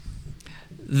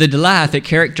The delight that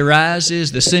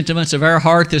characterizes the sentiments of our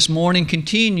heart this morning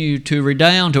continue to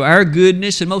redound to our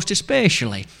goodness, and most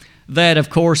especially that, of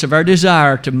course, of our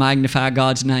desire to magnify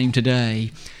God's name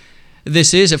today.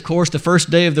 This is, of course, the first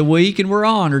day of the week, and we're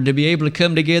honored to be able to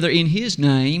come together in His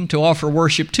name to offer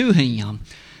worship to Him.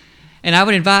 And I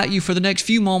would invite you for the next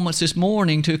few moments this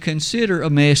morning to consider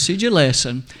a message, a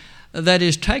lesson, that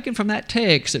is taken from that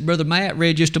text that Brother Matt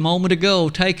read just a moment ago,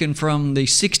 taken from the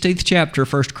 16th chapter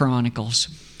of 1 Chronicles.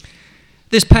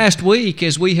 This past week,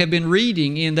 as we have been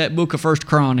reading in that book of 1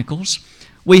 Chronicles,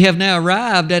 we have now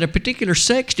arrived at a particular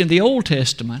section of the Old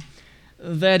Testament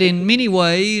that in many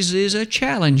ways is a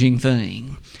challenging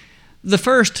thing. The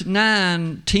first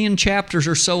 9-10 chapters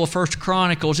or so of 1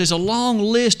 Chronicles is a long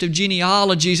list of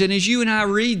genealogies, and as you and I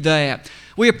read that,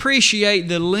 we appreciate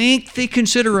the lengthy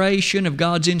consideration of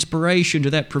God's inspiration to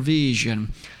that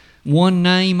provision. One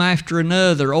name after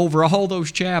another over all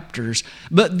those chapters.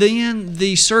 But then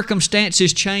the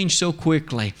circumstances change so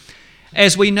quickly.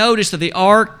 As we notice that the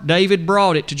ark, David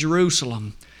brought it to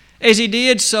Jerusalem. As he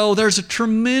did so, there's a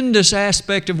tremendous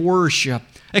aspect of worship,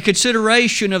 a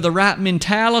consideration of the right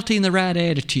mentality and the right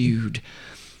attitude.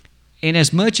 And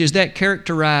as much as that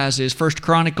characterizes 1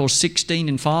 Chronicles 16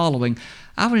 and following,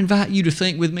 I would invite you to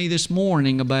think with me this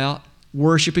morning about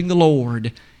worshiping the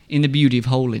Lord in the beauty of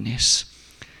holiness.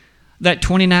 That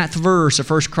 29th verse of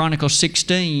 1 Chronicles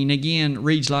 16 again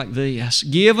reads like this: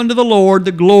 "Give unto the Lord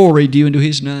the glory due unto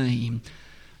His name.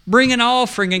 Bring an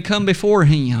offering and come before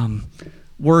Him.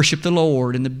 Worship the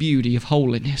Lord in the beauty of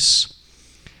holiness."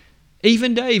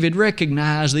 Even David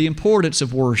recognized the importance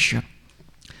of worship.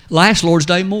 Last Lord's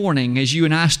Day morning, as you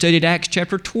and I studied Acts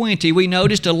chapter 20, we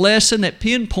noticed a lesson that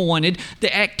pinpointed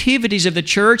the activities of the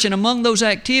church, and among those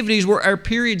activities were our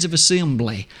periods of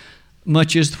assembly,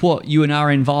 much as what you and I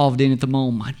are involved in at the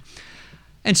moment.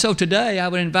 And so today I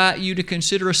would invite you to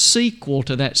consider a sequel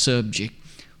to that subject.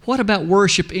 What about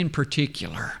worship in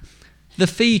particular? The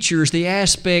features, the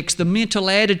aspects, the mental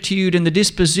attitude, and the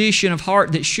disposition of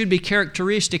heart that should be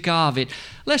characteristic of it.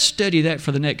 Let's study that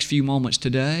for the next few moments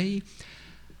today.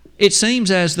 It seems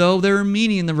as though there are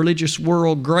many in the religious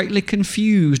world greatly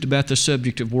confused about the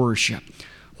subject of worship.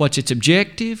 What's its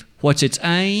objective? What's its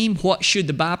aim? What should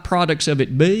the byproducts of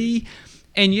it be?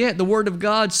 And yet the Word of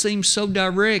God seems so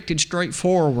direct and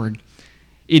straightforward.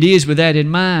 It is with that in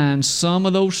mind, some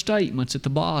of those statements at the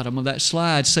bottom of that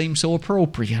slide seem so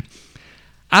appropriate.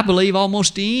 I believe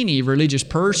almost any religious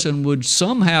person would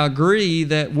somehow agree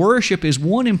that worship is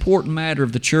one important matter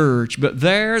of the church, but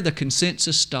there the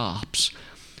consensus stops.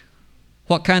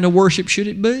 What kind of worship should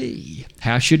it be?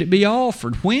 How should it be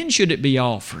offered? When should it be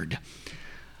offered?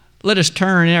 Let us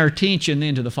turn our attention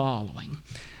then to the following.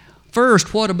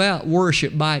 First, what about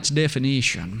worship by its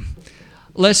definition?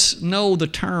 Let's know the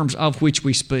terms of which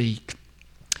we speak.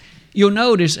 You'll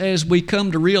notice as we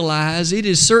come to realize it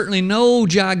is certainly no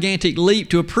gigantic leap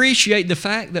to appreciate the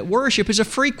fact that worship is a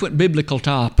frequent biblical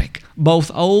topic,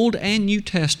 both Old and New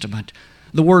Testament.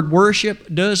 The word worship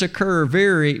does occur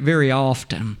very, very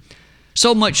often.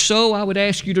 So much so, I would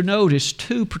ask you to notice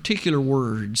two particular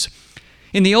words.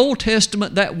 In the Old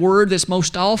Testament, that word that's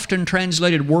most often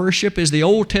translated worship is the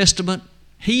Old Testament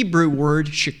Hebrew word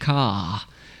shakah.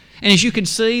 And as you can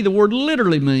see, the word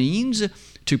literally means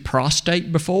to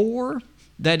prostrate before,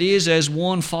 that is, as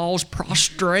one falls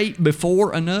prostrate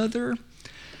before another,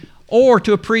 or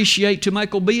to appreciate, to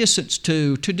make obeisance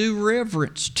to do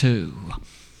reverence to.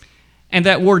 And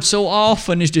that word so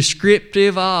often is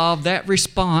descriptive of that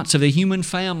response of the human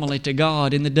family to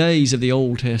God in the days of the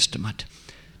Old Testament.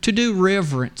 To do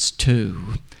reverence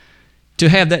to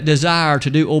have that desire to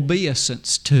do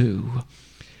obeisance to.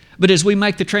 But as we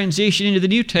make the transition into the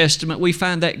New Testament, we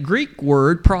find that Greek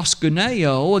word,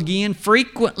 proskuneo, again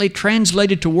frequently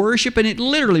translated to worship, and it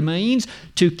literally means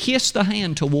to kiss the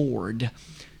hand toward,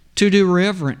 to do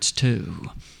reverence to.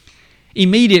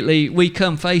 Immediately we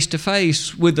come face to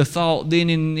face with the thought then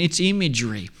in its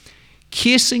imagery.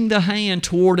 Kissing the hand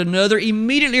toward another,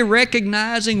 immediately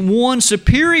recognizing one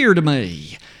superior to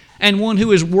me and one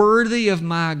who is worthy of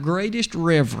my greatest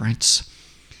reverence.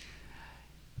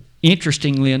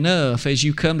 Interestingly enough, as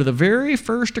you come to the very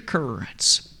first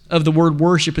occurrence of the word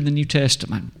worship in the New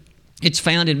Testament, it's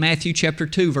found in Matthew chapter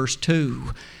 2, verse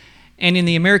 2. And in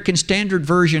the American Standard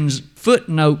Version's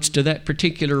footnotes to that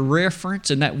particular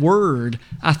reference and that word,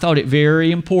 I thought it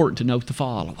very important to note the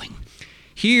following.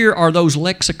 Here are those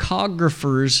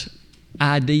lexicographers'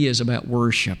 ideas about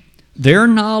worship. Their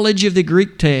knowledge of the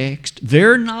Greek text,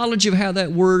 their knowledge of how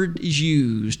that word is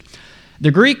used.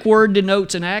 The Greek word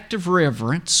denotes an act of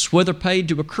reverence, whether paid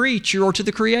to a creature or to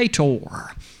the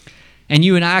Creator. And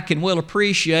you and I can well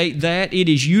appreciate that it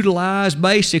is utilized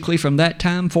basically from that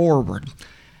time forward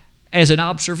as an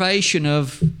observation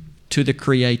to the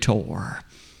Creator.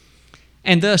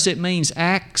 And thus it means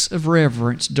acts of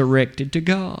reverence directed to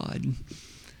God.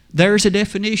 There's a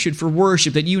definition for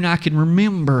worship that you and I can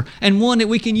remember, and one that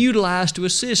we can utilize to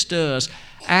assist us.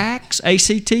 Acts,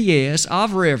 A-C-T-S,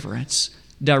 of reverence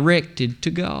directed to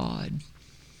God.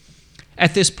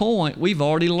 At this point, we've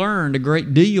already learned a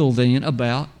great deal then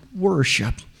about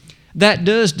worship. That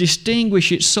does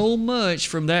distinguish it so much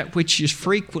from that which is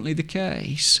frequently the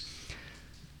case.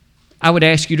 I would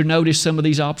ask you to notice some of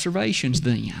these observations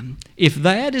then. If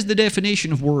that is the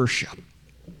definition of worship,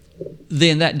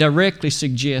 then that directly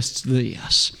suggests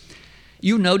this.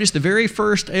 You notice the very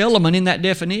first element in that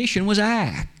definition was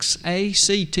acts,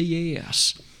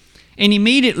 A-C-T-S. And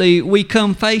immediately we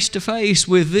come face to face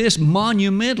with this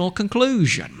monumental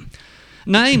conclusion.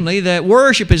 Namely, that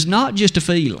worship is not just a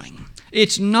feeling.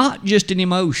 It's not just an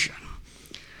emotion.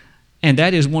 And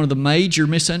that is one of the major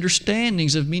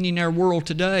misunderstandings of many in our world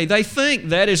today. They think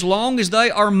that as long as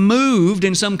they are moved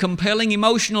in some compelling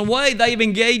emotional way, they've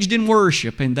engaged in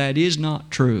worship, and that is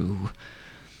not true.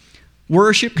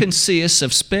 Worship consists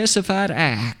of specified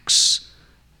acts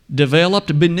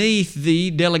developed beneath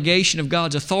the delegation of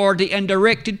God's authority and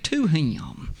directed to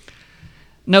Him.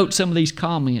 Note some of these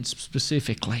comments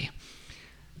specifically.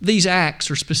 These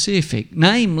acts are specific.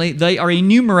 Namely, they are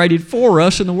enumerated for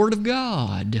us in the Word of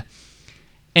God.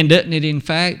 And doesn't it, in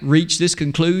fact, reach this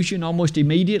conclusion almost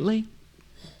immediately?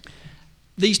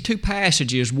 These two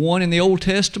passages, one in the Old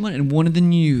Testament and one in the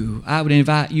New, I would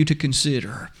invite you to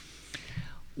consider.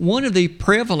 One of the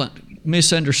prevalent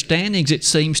misunderstandings, it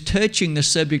seems, touching the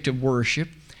subject of worship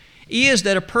is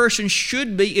that a person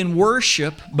should be in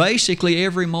worship basically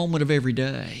every moment of every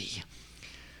day.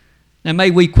 Now,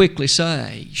 may we quickly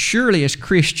say, surely as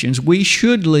Christians, we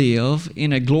should live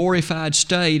in a glorified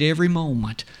state every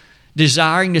moment,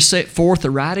 desiring to set forth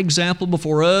the right example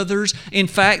before others. In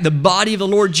fact, the body of the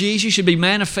Lord Jesus should be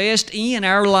manifest in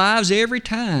our lives every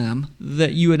time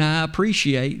that you and I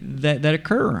appreciate that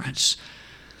occurrence.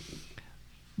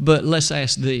 But let's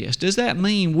ask this. Does that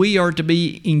mean we are to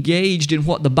be engaged in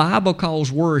what the Bible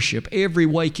calls worship every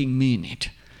waking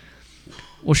minute?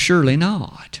 Well, surely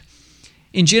not.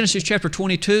 In Genesis chapter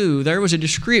 22, there was a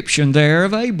description there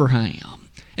of Abraham.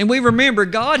 And we remember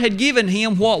God had given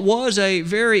him what was a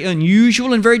very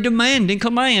unusual and very demanding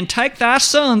command. Take thy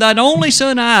son, thine only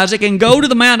son Isaac, and go to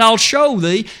the mount I'll show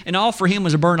thee, and offer him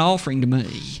as a burnt offering to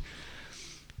me.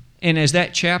 And as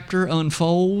that chapter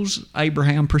unfolds,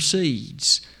 Abraham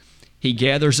proceeds. He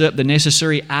gathers up the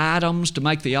necessary items to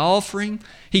make the offering.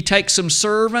 He takes some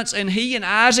servants, and he and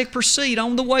Isaac proceed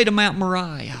on the way to Mount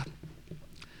Moriah.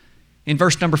 In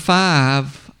verse number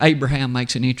 5, Abraham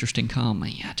makes an interesting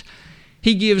comment.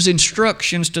 He gives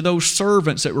instructions to those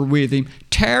servants that were with him.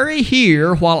 Tarry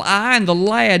here while I and the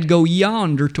lad go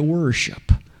yonder to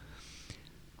worship.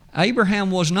 Abraham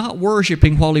was not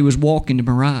worshiping while he was walking to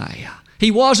Moriah.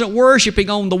 He wasn't worshiping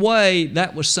on the way.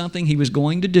 That was something he was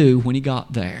going to do when he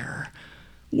got there.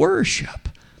 Worship.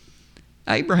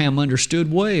 Abraham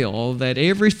understood well that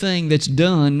everything that's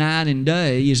done night and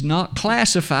day is not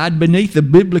classified beneath the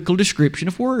biblical description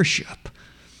of worship.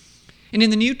 And in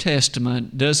the New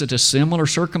Testament, doesn't a similar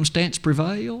circumstance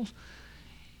prevail?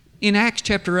 In Acts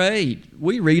chapter 8,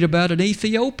 we read about an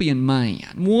Ethiopian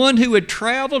man, one who had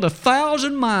traveled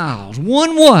 1,000 miles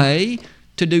one way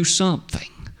to do something.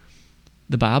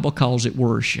 The Bible calls it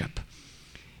worship.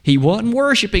 He wasn't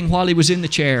worshiping while he was in the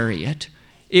chariot.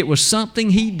 It was something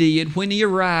he did when he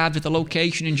arrived at the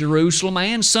location in Jerusalem,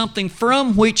 and something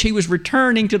from which he was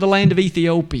returning to the land of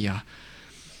Ethiopia.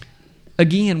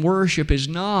 Again, worship is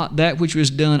not that which was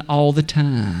done all the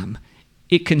time.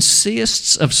 It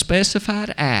consists of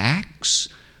specified acts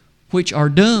which are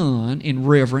done in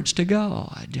reverence to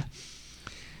God.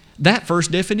 That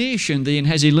first definition then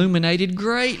has illuminated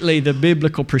greatly the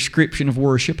biblical prescription of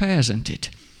worship, hasn't it?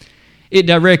 It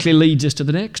directly leads us to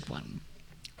the next one.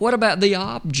 What about the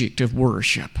object of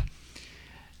worship?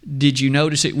 Did you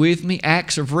notice it with me?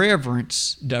 Acts of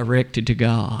reverence directed to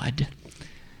God.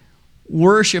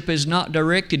 Worship is not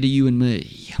directed to you and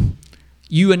me.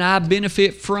 You and I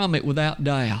benefit from it without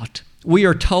doubt. We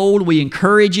are told we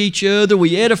encourage each other,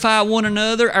 we edify one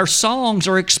another. Our songs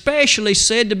are especially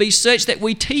said to be such that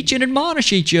we teach and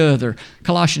admonish each other.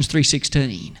 Colossians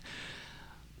 3:16.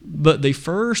 But the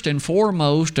first and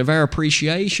foremost of our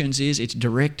appreciations is it's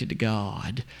directed to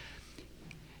God.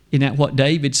 Isn't that what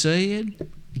David said?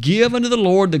 Give unto the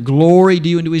Lord the glory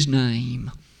due unto His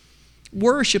name.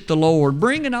 Worship the Lord.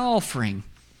 Bring an offering.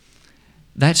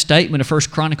 That statement of 1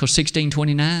 Chronicles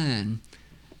 16:29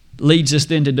 leads us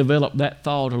then to develop that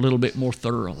thought a little bit more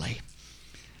thoroughly.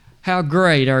 How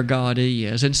great our God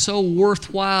is, and so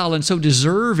worthwhile and so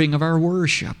deserving of our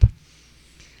worship.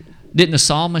 Didn't the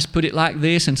psalmist put it like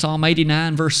this in Psalm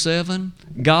 89, verse 7?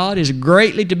 God is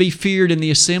greatly to be feared in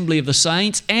the assembly of the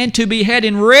saints, and to be had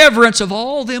in reverence of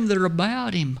all them that are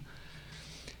about Him.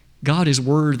 God is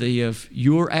worthy of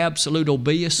your absolute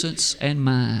obeisance and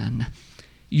mine,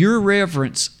 your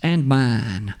reverence and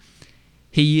mine.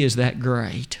 He is that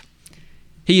great.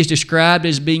 He is described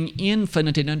as being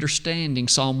infinite in understanding,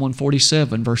 Psalm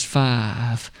 147, verse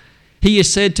 5. He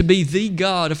is said to be the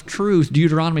God of truth,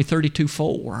 Deuteronomy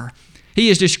 32:4. He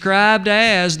is described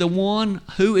as the one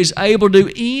who is able to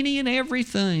do any and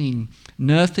everything.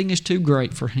 Nothing is too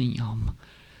great for Him.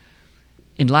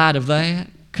 In light of that,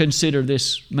 consider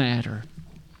this matter.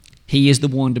 He is the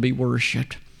one to be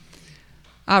worshiped.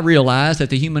 I realize that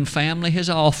the human family has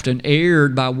often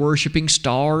erred by worshiping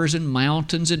stars and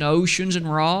mountains and oceans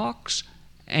and rocks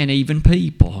and even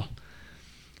people.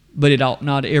 But it ought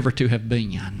not ever to have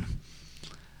been.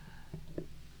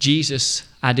 Jesus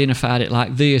identified it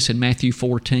like this in Matthew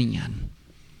 4:10.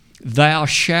 Thou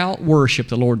shalt worship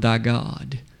the Lord thy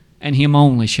God, and Him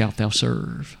only shalt thou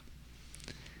serve.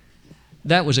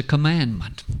 That was a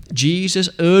commandment. Jesus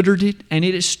uttered it, and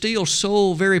it is still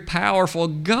so very powerful.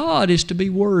 God is to be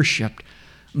worshiped.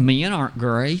 Men aren't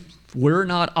great. We're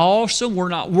not awesome. We're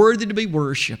not worthy to be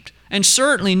worshiped. And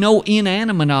certainly no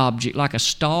inanimate object like a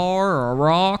star or a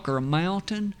rock or a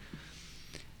mountain.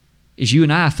 As you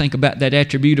and I think about that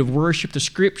attribute of worship, the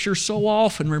Scriptures so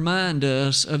often remind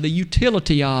us of the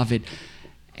utility of it.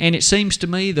 And it seems to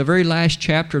me the very last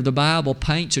chapter of the Bible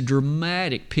paints a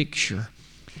dramatic picture.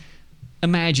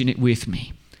 Imagine it with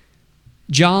me.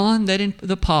 John, the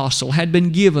apostle, had been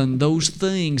given those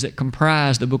things that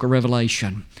comprise the book of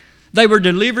Revelation. They were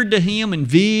delivered to him in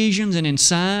visions and in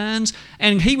signs,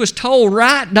 and he was told,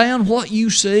 write down what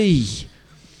you see.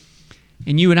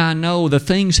 And you and I know the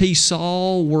things he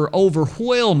saw were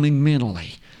overwhelming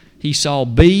mentally. He saw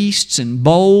beasts and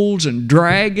bowls and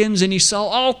dragons, and he saw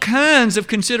all kinds of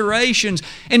considerations.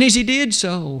 And as he did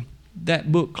so,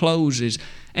 that book closes,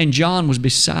 and John was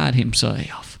beside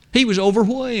himself. He was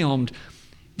overwhelmed.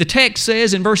 The text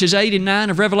says in verses 8 and 9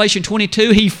 of Revelation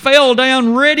 22, he fell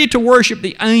down ready to worship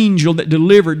the angel that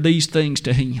delivered these things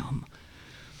to him.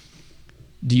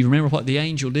 Do you remember what the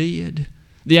angel did?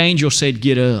 The angel said,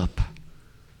 get up.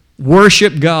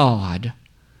 Worship God.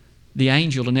 The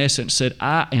angel, in essence, said,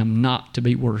 I am not to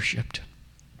be worshiped.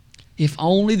 If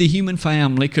only the human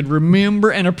family could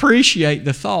remember and appreciate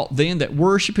the thought then that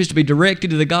worship is to be directed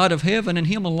to the God of heaven and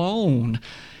Him alone.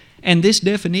 And this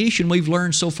definition we've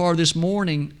learned so far this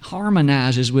morning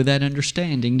harmonizes with that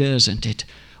understanding, doesn't it?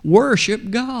 Worship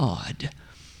God.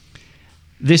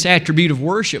 This attribute of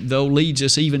worship, though, leads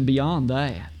us even beyond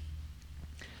that.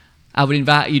 I would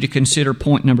invite you to consider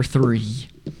point number 3.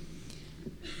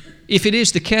 If it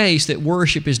is the case that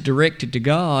worship is directed to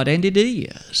God, and it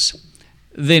is,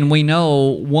 then we know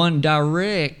one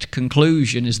direct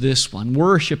conclusion is this one.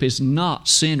 Worship is not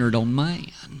centered on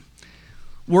man.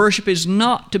 Worship is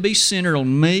not to be centered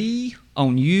on me,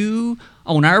 on you,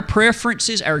 on our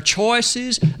preferences, our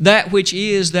choices, that which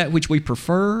we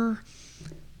prefer.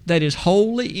 That is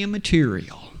wholly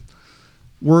immaterial.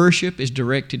 Worship is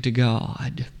directed to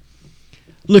God.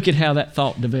 Look at how that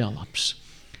thought develops.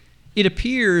 It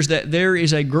appears that there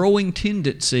is a growing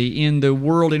tendency in the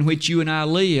world in which you and I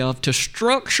live to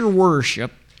structure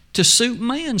worship to suit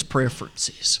man's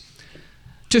preferences,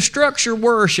 to structure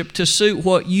worship to suit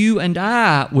what you and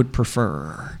I would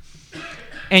prefer.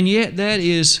 And yet that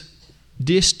is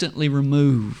distantly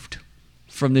removed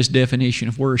from this definition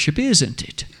of worship, isn't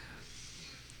it?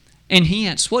 And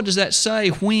hence, what does that say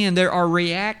when there are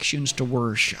reactions to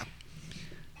worship?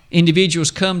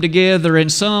 Individuals come together,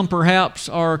 and some perhaps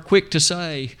are quick to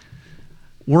say,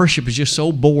 worship is just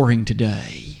so boring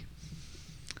today.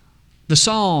 The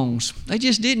songs, they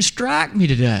just didn't strike me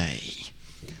today.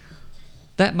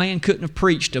 That man couldn't have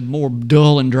preached a more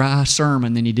dull and dry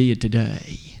sermon than he did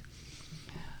today.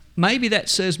 Maybe that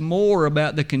says more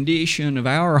about the condition of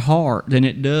our heart than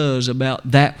it does about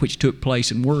that which took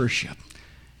place in worship.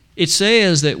 It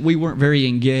says that we weren't very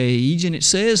engaged, and it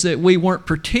says that we weren't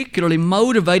particularly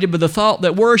motivated by the thought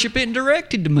that worship isn't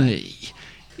directed to me.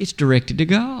 It's directed to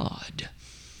God.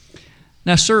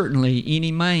 Now, certainly,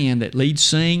 any man that leads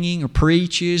singing or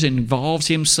preaches and involves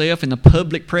himself in the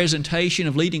public presentation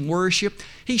of leading worship,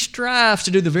 he strives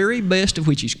to do the very best of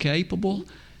which he's capable,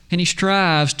 and he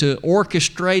strives to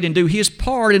orchestrate and do his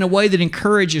part in a way that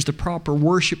encourages the proper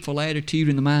worshipful attitude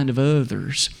in the mind of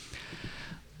others.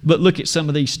 But look at some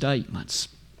of these statements.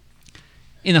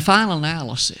 In the final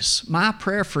analysis, my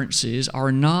preferences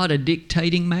are not a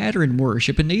dictating matter in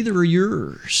worship, and neither are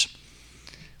yours.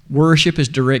 Worship is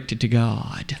directed to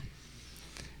God.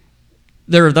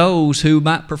 There are those who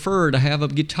might prefer to have a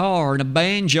guitar and a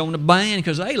banjo and a band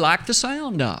because they like the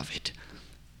sound of it.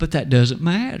 But that doesn't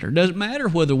matter. It doesn't matter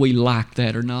whether we like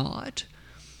that or not.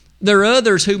 There are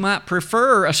others who might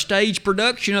prefer a stage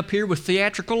production up here with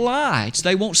theatrical lights.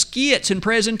 They want skits and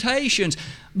presentations.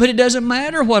 But it doesn't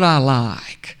matter what I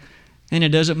like. And it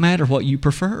doesn't matter what you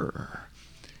prefer.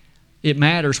 It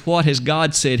matters what has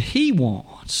God said He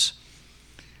wants.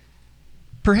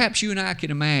 Perhaps you and I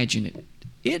can imagine it.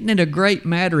 Isn't it a great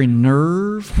matter in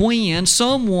nerve when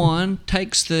someone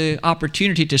takes the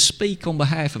opportunity to speak on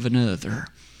behalf of another?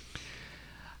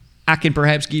 I can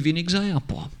perhaps give you an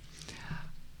example.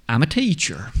 I'm a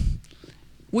teacher.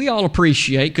 We all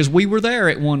appreciate, because we were there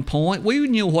at one point, we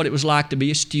knew what it was like to be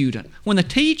a student. When the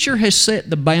teacher has set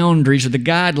the boundaries or the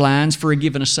guidelines for a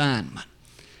given assignment,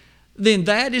 then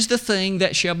that is the thing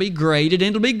that shall be graded, and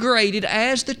it'll be graded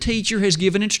as the teacher has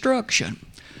given instruction.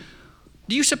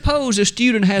 Do you suppose a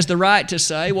student has the right to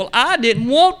say, well, I didn't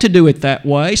want to do it that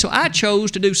way, so I chose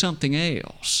to do something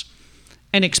else,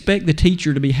 and expect the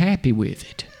teacher to be happy with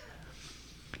it?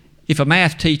 If a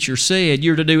math teacher said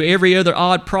you're to do every other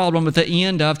odd problem at the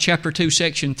end of chapter 2,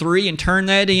 section 3 and turn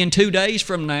that in 2 days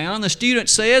from now, and the student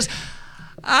says,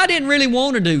 I didn't really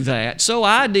want to do that, so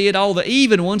I did all the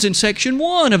even ones in section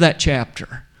 1 of that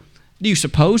chapter. Do you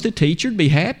suppose the teacher would be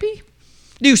happy?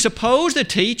 Do you suppose the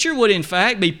teacher would in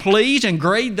fact be pleased and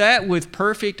grade that with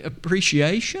perfect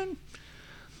appreciation?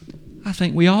 I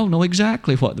think we all know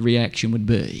exactly what the reaction would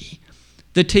be.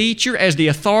 The teacher, as the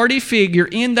authority figure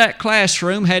in that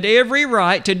classroom, had every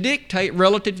right to dictate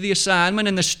relative to the assignment,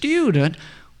 and the student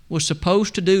was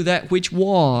supposed to do that which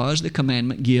was the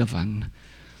commandment given.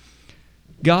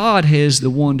 God is the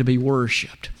one to be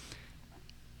worshipped.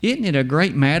 Isn't it a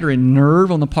great matter in nerve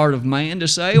on the part of man to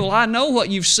say, well, I know what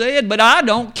you've said, but I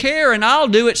don't care, and I'll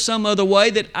do it some other way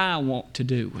that I want to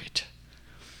do it.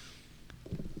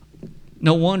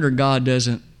 No wonder God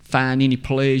doesn't find any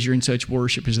pleasure in such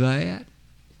worship as that.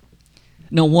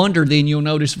 No wonder then you'll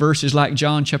notice verses like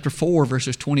John chapter 4,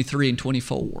 verses 23 and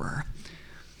 24.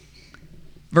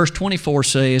 Verse 24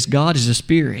 says, God is a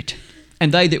spirit,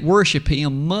 and they that worship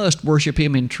Him must worship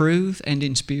Him in truth and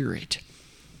in spirit.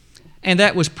 And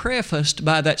that was prefaced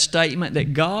by that statement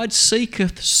that God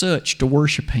seeketh such to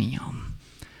worship Him.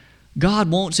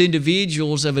 God wants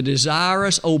individuals of a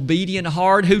desirous, obedient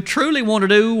heart who truly want to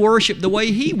do worship the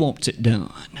way He wants it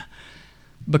done,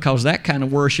 because that kind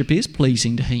of worship is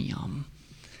pleasing to Him.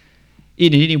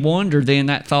 Isn't it any wonder then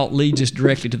that thought leads us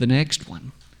directly to the next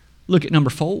one? Look at number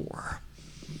 4.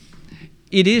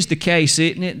 It is the case,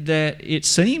 isn't it, that it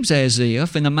seems as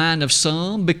if in the mind of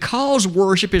some, because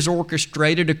worship is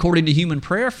orchestrated according to human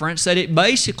preference, that it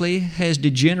basically has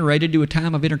degenerated to a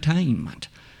time of entertainment.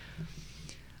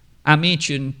 I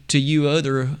mentioned to you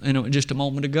just a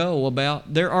moment ago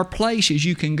about there are places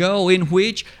you can go in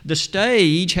which the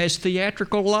stage has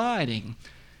theatrical lighting.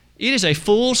 It is a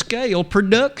full-scale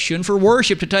production for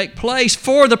worship to take place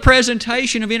for the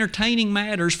presentation of entertaining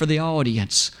matters for the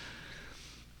audience.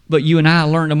 But you and I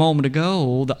learned a moment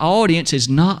ago, the audience is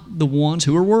not the ones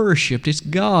who are worshipped. It's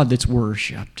God that's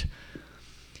worshipped.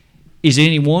 Is it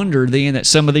any wonder then that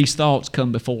some of these thoughts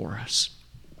come before us?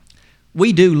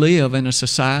 We do live in a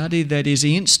society that is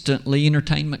instantly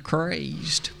entertainment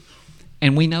crazed,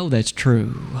 and we know that's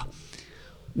true.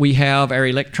 We have our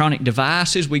electronic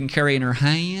devices we can carry in our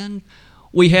hand.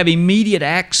 We have immediate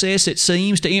access, it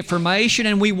seems, to information,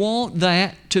 and we want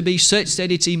that to be such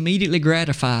that it's immediately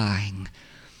gratifying.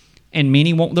 And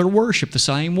many want their worship the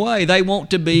same way. They want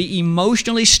to be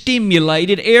emotionally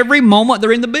stimulated every moment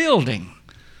they're in the building.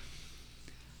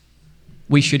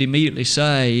 We should immediately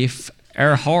say, if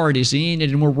our heart is in it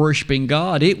and we're worshiping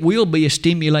God, it will be a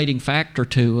stimulating factor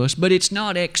to us, but it's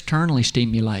not externally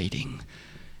stimulating.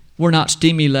 We're not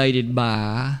stimulated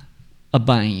by a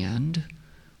band.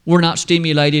 We're not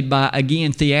stimulated by,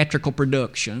 again, theatrical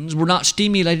productions. We're not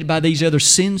stimulated by these other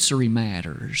sensory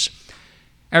matters.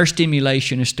 Our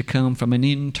stimulation is to come from an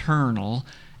internal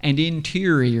and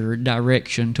interior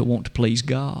direction to want to please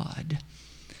God.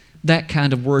 That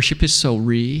kind of worship is so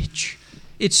rich.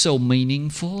 It's so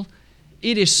meaningful.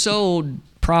 It is so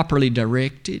properly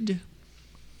directed.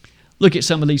 Look at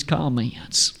some of these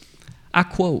comments. I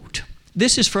quote,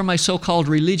 this is from a so-called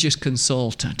religious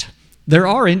consultant. There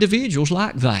are individuals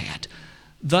like that.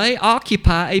 They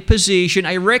occupy a position,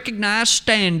 a recognized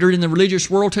standard in the religious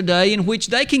world today in which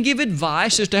they can give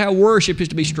advice as to how worship is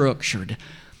to be structured.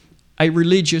 A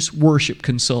religious worship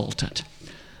consultant.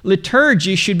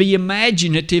 Liturgy should be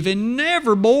imaginative and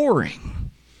never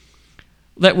boring.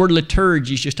 That word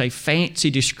liturgy is just a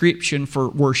fancy description for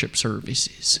worship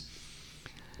services.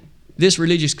 This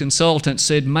religious consultant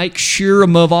said, make sure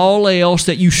above all else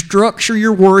that you structure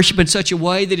your worship in such a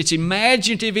way that it's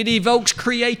imaginative, it evokes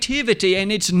creativity,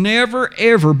 and it's never,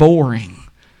 ever boring.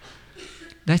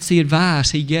 That's the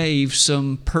advice he gave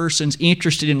some persons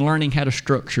interested in learning how to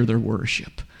structure their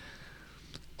worship.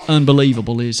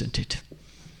 Unbelievable, isn't it?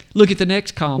 Look at the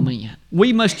next comment.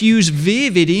 We must use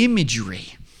vivid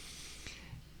imagery.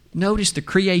 Notice the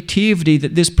creativity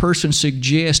that this person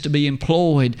suggests to be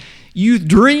employed. You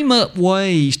dream up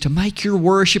ways to make your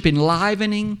worship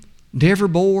enlivening, never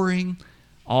boring,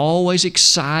 always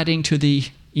exciting to the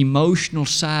emotional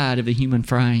side of the human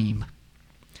frame.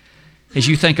 As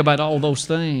you think about all those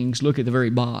things, look at the very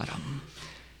bottom.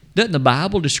 Doesn't the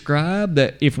Bible describe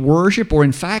that if worship, or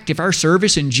in fact if our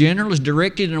service in general is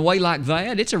directed in a way like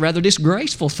that, it's a rather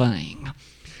disgraceful thing?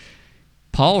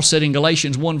 Paul said in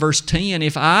Galatians 1 verse 10,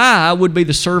 if I would be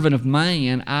the servant of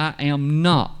man, I am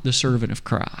not the servant of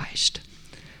Christ.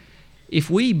 If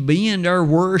we bend our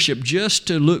worship just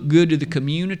to look good to the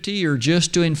community or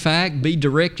just to in fact be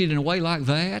directed in a way like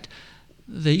that,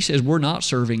 he says we're not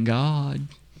serving God.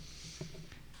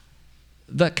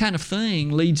 That kind of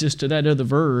thing leads us to that other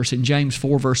verse in James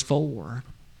 4 verse 4.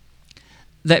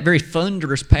 That very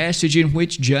thunderous passage in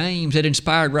which James, that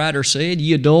inspired writer, said,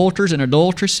 ye adulterers and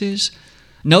adulteresses,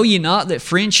 know ye not that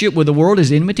friendship with the world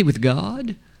is enmity with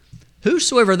God?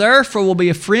 Whosoever therefore will be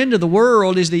a friend of the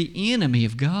world is the enemy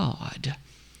of God.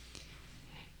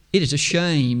 It is a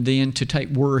shame then to take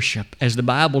worship, as the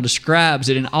Bible describes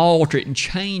it, and alter it and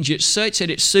change it such that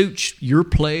it suits your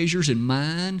pleasures and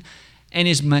mine and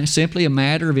is simply a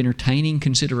matter of entertaining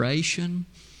consideration.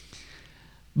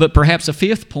 But perhaps a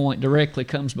fifth point directly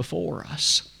comes before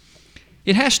us.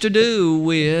 It has to do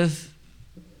with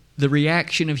the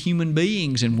reaction of human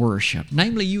beings in worship,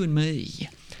 namely you and me.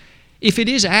 If it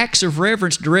is acts of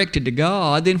reverence directed to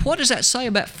God, then what does that say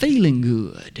about feeling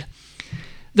good?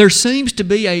 There seems to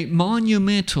be a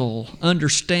monumental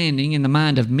understanding in the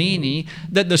mind of many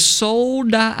that the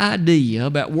sole idea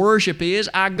about worship is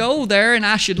I go there and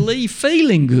I should leave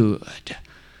feeling good.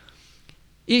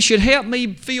 It should help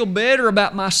me feel better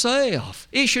about myself.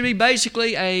 It should be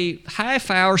basically a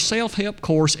half-hour self-help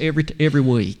course every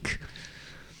week.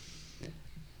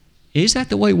 Is that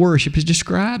the way worship is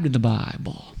described in the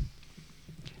Bible?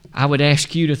 I would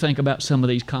ask you to think about some of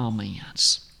these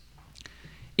comments.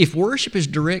 If worship is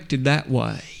directed that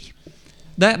way,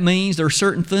 that means there are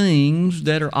certain things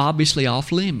that are obviously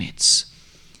off limits.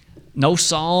 No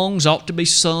songs ought to be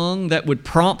sung that would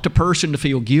prompt a person to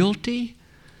feel guilty.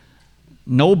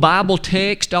 No Bible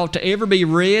text ought to ever be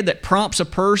read that prompts a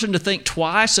person to think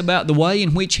twice about the way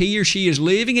in which he or she is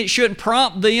living. It shouldn't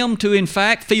prompt them to, in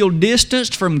fact, feel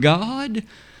distanced from God.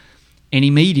 And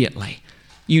immediately,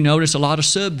 you notice a lot of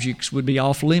subjects would be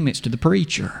off limits to the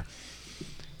preacher.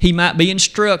 He might be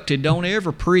instructed, don't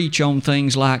ever preach on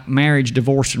things like marriage,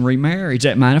 divorce, and remarriage.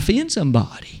 That might offend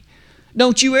somebody.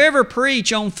 Don't you ever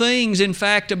preach on things, in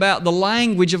fact, about the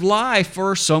language of life,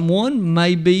 or someone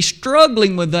may be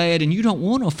struggling with that and you don't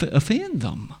want to offend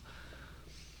them.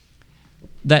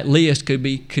 That list could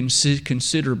be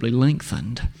considerably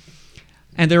lengthened.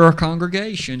 And there are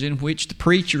congregations in which the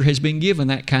preacher has been given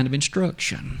that kind of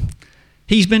instruction.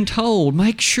 He's been told,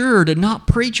 make sure to not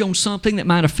preach on something that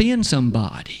might offend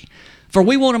somebody, for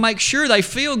we want to make sure they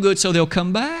feel good so they'll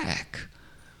come back.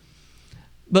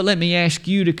 But let me ask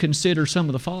you to consider some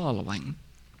of the following.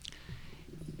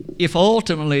 If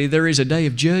ultimately there is a day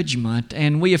of judgment,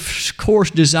 and we of course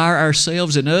desire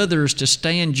ourselves and others to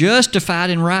stand justified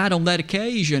and right on that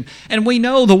occasion, and we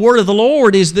know the word of the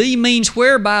Lord is the means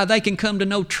whereby they can come to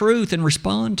know truth and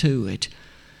respond to it,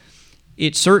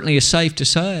 it certainly is safe to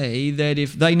say that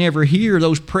if they never hear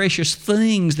those precious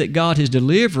things that God has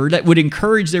delivered that would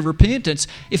encourage their repentance,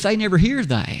 if they never hear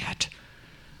that,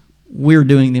 we're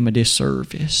doing them a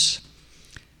disservice.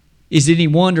 Is it any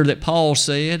wonder that Paul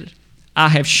said, I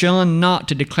have shunned not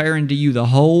to declare unto you the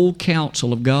whole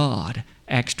counsel of God,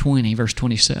 Acts 20, verse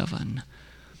 27.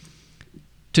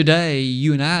 Today,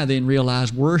 you and I then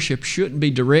realize worship shouldn't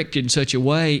be directed in such a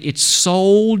way. Its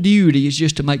sole duty is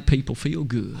just to make people feel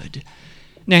good.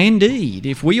 Now, indeed,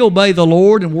 if we obey the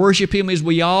Lord and worship Him as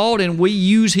we ought, and we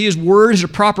use His Word as a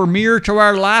proper mirror to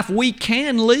our life, we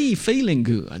can leave feeling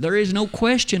good. There is no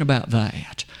question about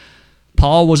that.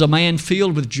 Paul was a man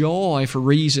filled with joy for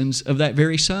reasons of that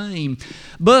very same.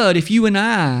 But if you and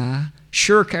I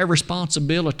shirk our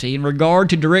responsibility in regard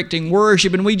to directing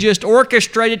worship and we just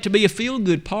orchestrate it to be a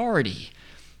feel-good party,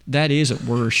 that isn't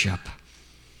worship.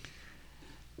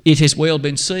 It has well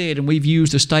been said, and we've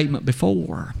used the statement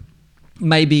before.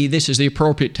 Maybe this is the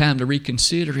appropriate time to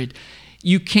reconsider it.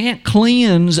 You can't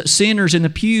cleanse sinners in the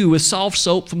pew with soft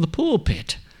soap from the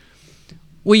pulpit.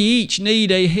 We each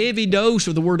need a heavy dose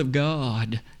of the Word of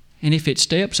God. And if it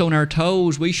steps on our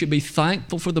toes, we should be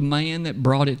thankful for the man that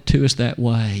brought it to us that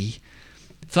way.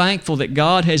 Thankful that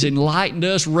God has enlightened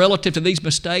us relative to these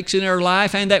mistakes in our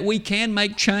life and that we can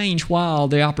make change while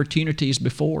the opportunity is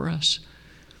before us.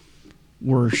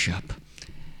 Worship.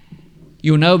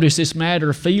 You'll notice this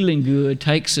matter of feeling good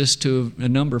takes us to a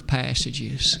number of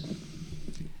passages.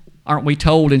 Aren't we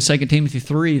told in 2 Timothy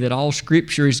 3 that all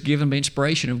Scripture is given by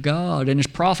inspiration of God and is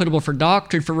profitable for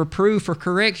doctrine, for reproof, for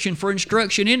correction, for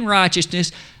instruction in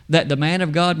righteousness, that the man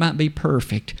of God might be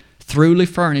perfect, thoroughly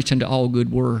furnished unto all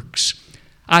good works.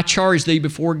 I charge thee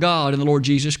before God and the Lord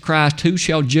Jesus Christ, who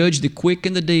shall judge the quick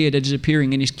and the dead as is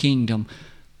appearing in His kingdom.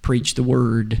 Preach the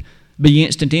word. Be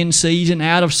instant in season,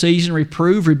 out of season,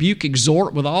 reprove, rebuke,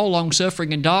 exhort with all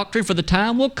longsuffering and doctrine, for the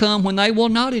time will come when they will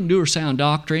not endure sound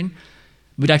doctrine,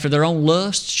 but after their own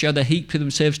lusts shall they heap to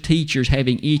themselves teachers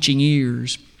having itching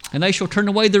ears. And they shall turn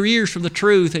away their ears from the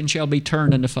truth and shall be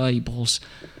turned unto fables.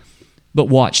 But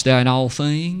watch thou in all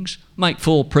things, make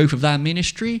full proof of thy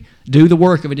ministry, do the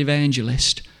work of an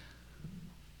evangelist.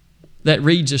 That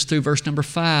reads us through verse number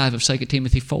 5 of 2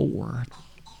 Timothy 4.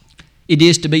 It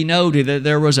is to be noted that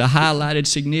there was a highlighted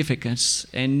significance,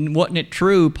 and wasn't it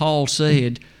true, Paul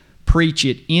said, preach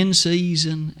it in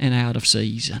season and out of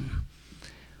season.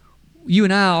 You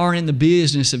and I are in the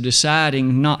business of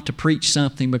deciding not to preach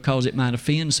something because it might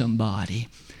offend somebody.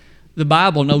 The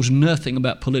Bible knows nothing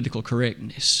about political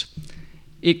correctness.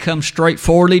 It comes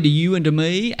straightforwardly to you and to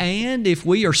me, and if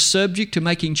we are subject to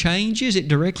making changes, it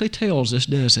directly tells us,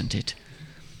 doesn't it?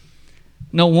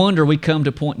 No wonder we come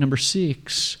to point number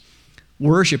 6.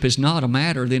 Worship is not a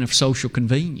matter then of social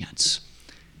convenience.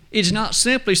 It's not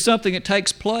simply something that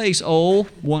takes place,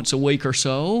 once a week or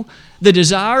so, the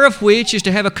desire of which is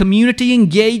to have a community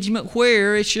engagement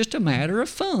where it's just a matter of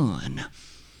fun.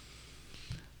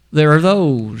 There are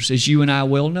those, as you and I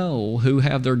well know, who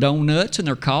have their donuts and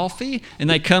their coffee, and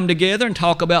they come together and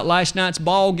talk about last night's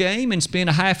ball game and spend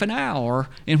a half an hour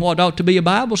in what ought to be a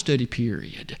Bible study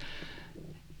period.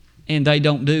 And they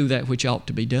don't do that which ought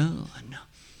to be done.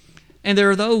 And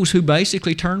there are those who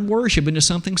basically turn worship into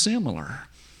something similar.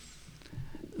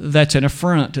 That's an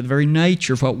affront to the very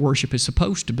nature of what worship is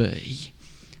supposed to be.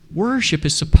 Worship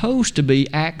is supposed to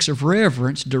be acts of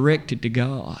reverence directed to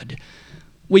God.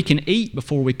 We can eat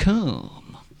before we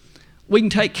come. We can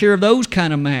take care of those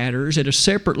kind of matters at a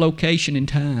separate location and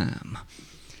time.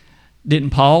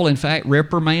 Didn't Paul, in fact,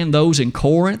 reprimand those in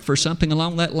Corinth for something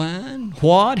along that line?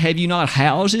 What? Have you not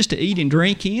houses to eat and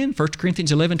drink in? 1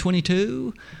 Corinthians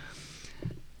 11:22.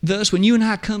 Thus, when you and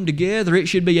I come together, it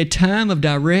should be a time of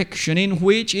direction in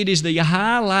which it is the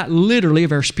highlight, literally,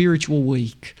 of our spiritual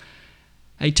week.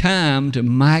 A time to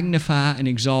magnify and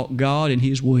exalt God and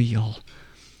His will.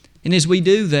 And as we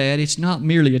do that, it's not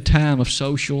merely a time of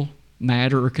social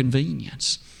matter or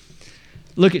convenience.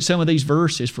 Look at some of these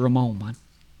verses for a moment.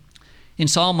 In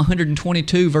Psalm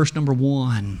 122, verse number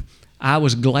 1, I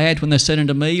was glad when they said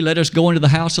unto me, let us go into the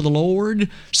house of the Lord.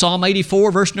 Psalm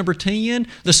 84, verse number 10,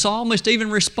 the psalmist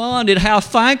even responded how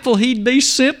thankful he'd be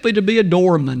simply to be a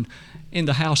doorman in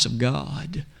the house of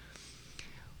God.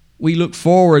 We look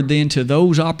forward then to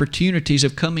those opportunities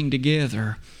of coming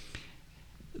together.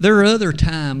 There are other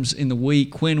times in the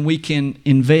week when we can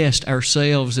invest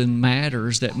ourselves in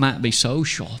matters that might be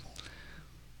social.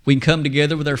 We can come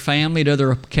together with our family at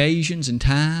other occasions and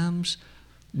times.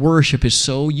 Worship is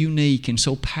so unique and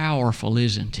so powerful,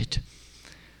 isn't it?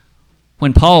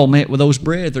 When Paul met with those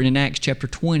brethren in Acts chapter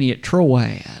 20 at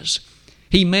Troas,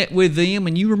 he met with them,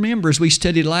 and you remember as we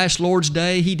studied last Lord's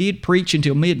Day, he did preach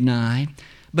until midnight,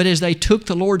 but as they took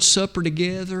the Lord's Supper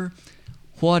together,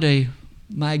 what a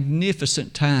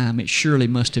magnificent time it surely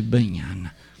must have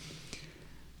been.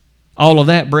 All of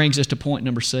that brings us to point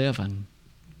number 7.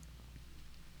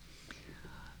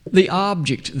 The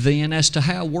object then as to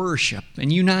how worship,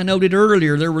 and you and I noted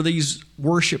earlier there were these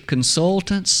worship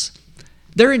consultants.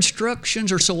 Their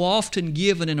instructions are so often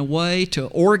given in a way to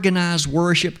organize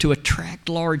worship to attract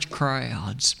large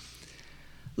crowds.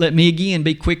 Let me again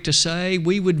be quick to say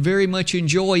we would very much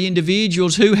enjoy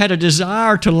individuals who had a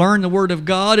desire to learn the Word of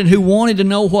God and who wanted to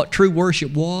know what true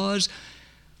worship was.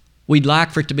 We'd like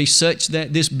for it to be such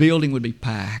that this building would be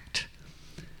packed.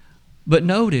 But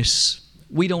notice,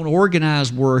 we don't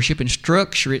organize worship and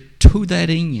structure it to that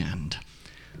end.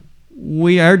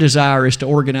 Our desire is to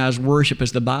organize worship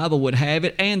as the Bible would have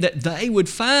it, and that they would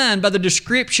find by the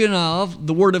description of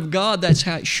the Word of God that's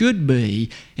how it should be,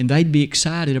 and they'd be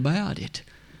excited about it.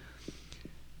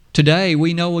 Today,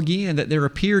 we know again that there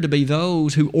appear to be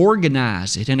those who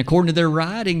organize it, and according to their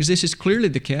writings, this is clearly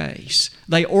the case.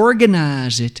 They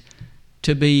organize it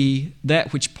to be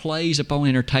that which plays upon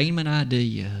entertainment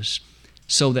ideas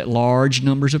so that large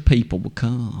numbers of people will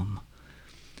come.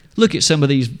 Look at some of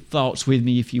these thoughts with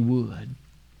me, if you would.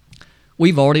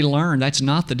 We've already learned that's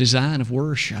not the design of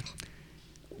worship.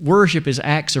 Worship is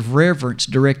acts of reverence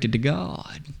directed to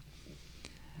God.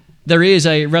 There is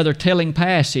a rather telling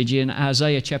passage in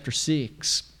Isaiah chapter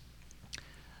 6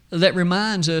 that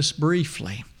reminds us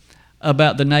briefly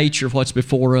about the nature of what's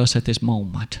before us at this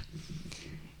moment.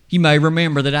 You may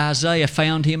remember that Isaiah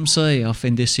found himself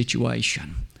in this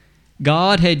situation.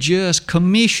 God had just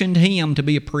commissioned him to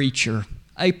be a preacher,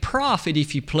 a prophet,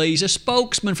 if you please, a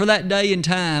spokesman for that day and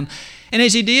time. And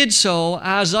as he did so,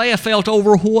 Isaiah felt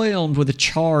overwhelmed with the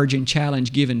charge and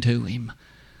challenge given to him.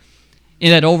 In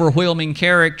that overwhelming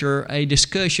character, a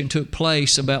discussion took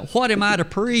place about what am I to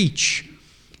preach?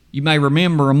 You may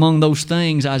remember among those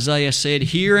things Isaiah said,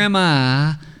 "Here am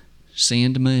I,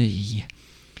 send me."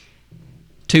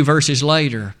 2 verses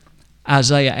later,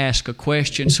 Isaiah asked a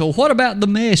question, so what about the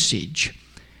message?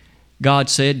 God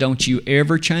said, don't you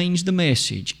ever change the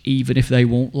message, even if they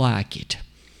won't like it.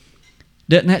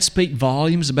 Doesn't that speak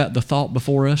volumes about the thought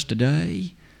before us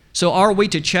today? So are we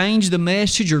to change the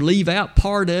message or leave out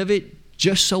part of it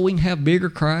just so we can have bigger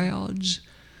crowds?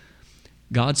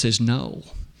 God says no.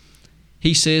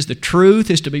 He says the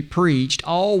truth is to be preached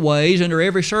always under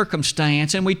every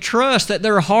circumstance, and we trust that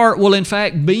their heart will in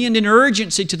fact bend in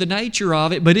urgency to the nature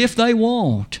of it, but if they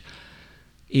won't,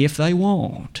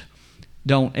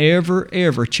 don't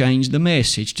ever change the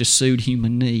message to suit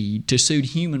human need, to suit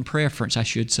human preference, I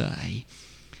should say.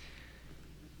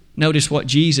 Notice what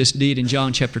Jesus did in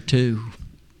John chapter 2.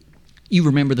 You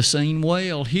remember the scene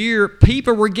well. Here,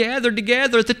 people were gathered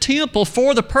together at the temple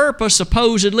for the purpose,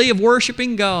 supposedly, of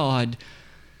worshiping God.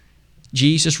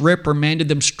 Jesus reprimanded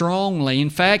them strongly. In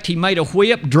fact, He made a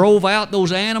whip, drove out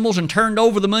those animals, and turned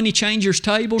over the money changers'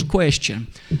 tables. Question.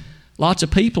 Lots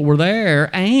of people were there,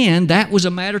 and that was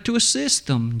a matter to assist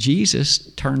them.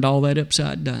 Jesus turned all that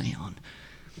upside down.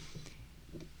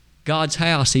 God's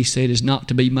house, He said, is not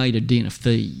to be made a den of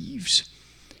thieves.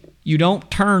 You don't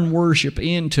turn worship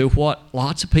into what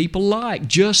lots of people like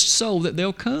just so that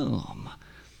they'll come.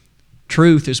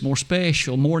 Truth is more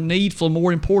special, more needful,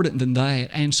 more important than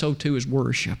that, and so too is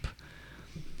worship.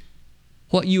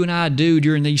 What you and I do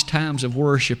during these times of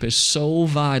worship is so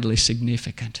vitally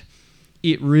significant.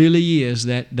 It really is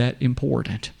that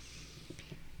important.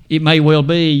 It may well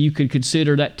be you could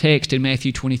consider that text in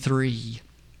Matthew 23.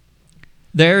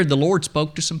 There the Lord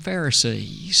spoke to some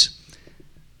Pharisees.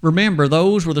 Remember,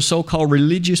 those were the so-called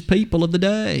religious people of the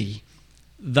day.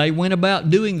 They went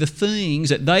about doing the things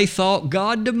that they thought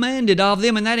God demanded of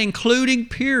them, and that including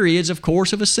periods, of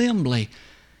course, of assembly.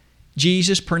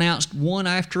 Jesus pronounced one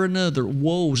after another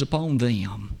woes upon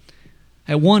them.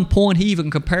 At one point, He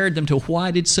even compared them to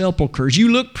whited sepulchres. You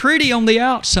look pretty on the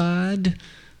outside,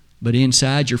 but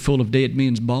inside you're full of dead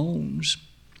men's bones.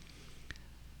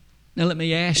 Now let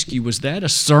me ask you, was that a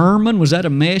sermon? Was that a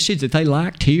message that they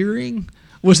liked hearing?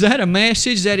 Was that a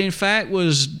message that in fact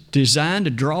was designed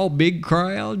to draw big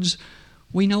crowds?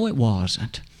 We know it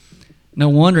wasn't. No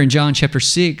wonder in John chapter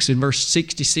 6 in verse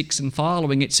 66 and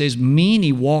following it says,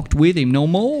 many walked with Him no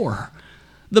more.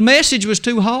 The message was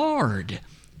too hard,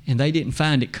 and they didn't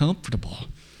find it comfortable.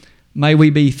 May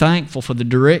we be thankful for the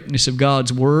directness of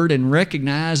God's Word and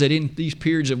recognize that in these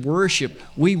periods of worship,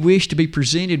 we wish to be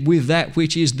presented with that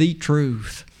which is the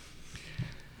truth.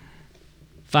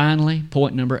 Finally,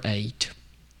 point number 8.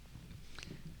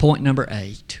 Point number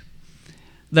 8.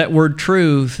 That word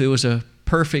truth, it was a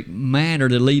perfect manner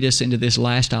to lead us into this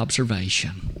last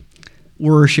observation.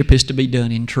 Worship is to be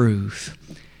done in truth.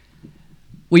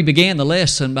 We began the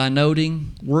lesson by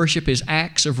noting worship is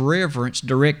acts of reverence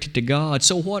directed to God.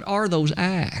 So what are those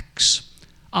acts?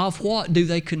 Of what do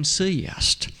they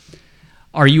consist?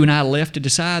 Are you and I left to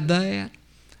decide that?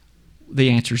 The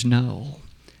answer is no.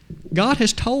 God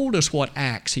has told us what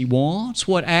acts He wants,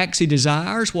 what acts He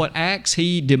desires, what acts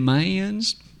He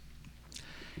demands.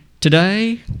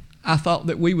 Today, I thought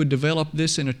that we would develop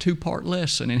this in a 2-part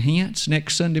lesson, and hence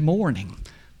next Sunday morning.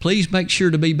 Please make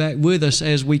sure to be back with us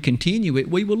as we continue it.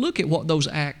 We will look at what those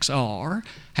acts are,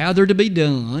 how they're to be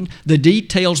done, the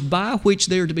details by which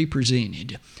they're to be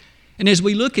presented. And as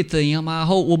we look at them, I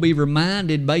hope we'll be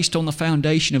reminded, based on the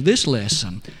foundation of this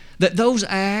lesson, that those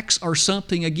acts are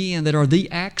something, again, that are the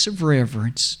acts of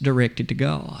reverence directed to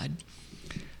God.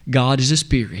 God is a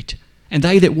spirit, and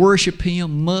they that worship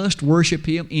Him must worship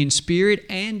Him in spirit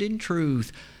and in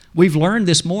truth. We've learned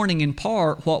this morning in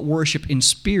part what worship in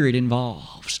spirit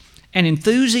involves. an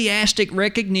enthusiastic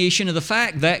recognition of the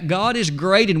fact that God is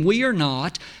great and we are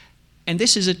not. And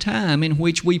this is a time in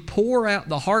which we pour out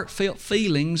the heartfelt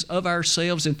feelings of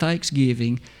ourselves in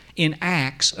thanksgiving in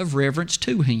acts of reverence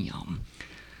to Him.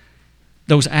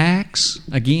 Those acts,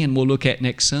 again, we'll look at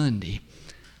next Sunday.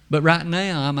 But right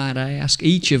now, I might ask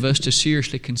each of us to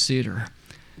seriously consider.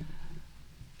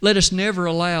 Let us never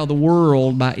allow the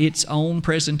world, by its own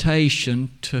presentation,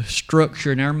 to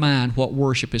structure in our mind what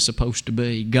worship is supposed to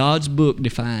be. God's book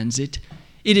defines it.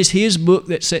 It is His book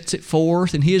that sets it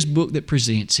forth and His book that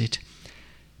presents it.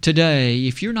 Today,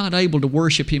 if you're not able to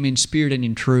worship Him in spirit and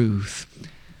in truth,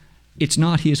 it's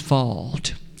not His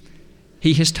fault.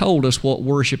 He has told us what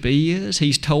worship is.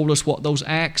 He's told us what those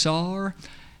acts are.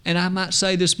 And I might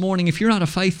say this morning, if you're not a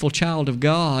faithful child of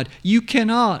God, you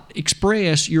cannot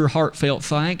express your heartfelt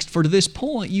thanks, for to this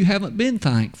point you haven't been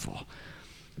thankful.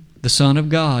 The Son of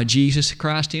God, Jesus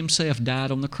Christ Himself, died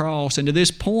on the cross, and to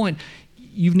this point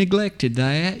you've neglected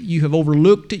that. You have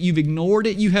overlooked it. You've ignored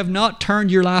it. You have not turned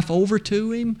your life over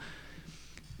to Him.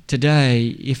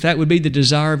 Today, if that would be the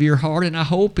desire of your heart, and I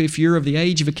hope if you're of the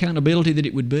age of accountability that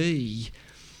it would be,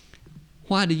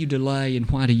 why do you delay and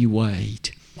why do you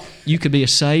wait? You could be a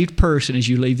saved person as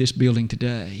you leave this building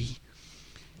today.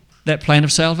 That plan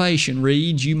of salvation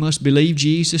reads, you must believe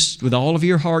Jesus with all of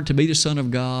your heart to be the Son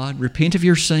of God, repent of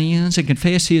your sins, and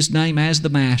confess His name as the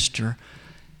Master,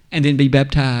 and then be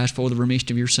baptized for the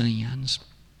remission of your sins.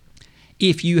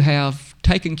 If you have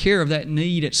taken care of that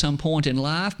need at some point in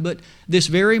life, but this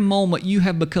very moment you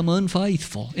have become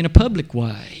unfaithful in a public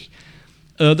way.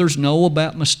 Others know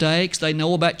about mistakes. They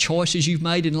know about choices you've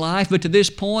made in life, but to this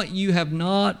point you have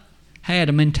not had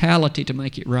a mentality to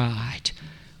make it right.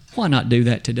 Why not do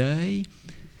that today?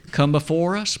 Come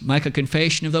before us, make a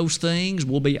confession of those things.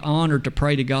 We'll be honored to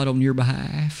pray to God on your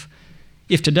behalf.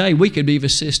 If today we could be of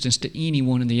assistance to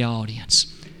anyone in the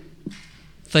audience,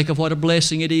 think of what a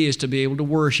blessing it is to be able to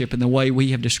worship in the way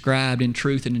we have described in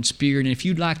truth and in spirit. And if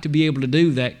you'd like to be able to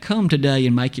do that, come today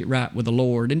and make it right with the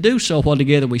Lord. And do so while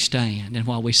together we stand and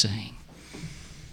while we sing.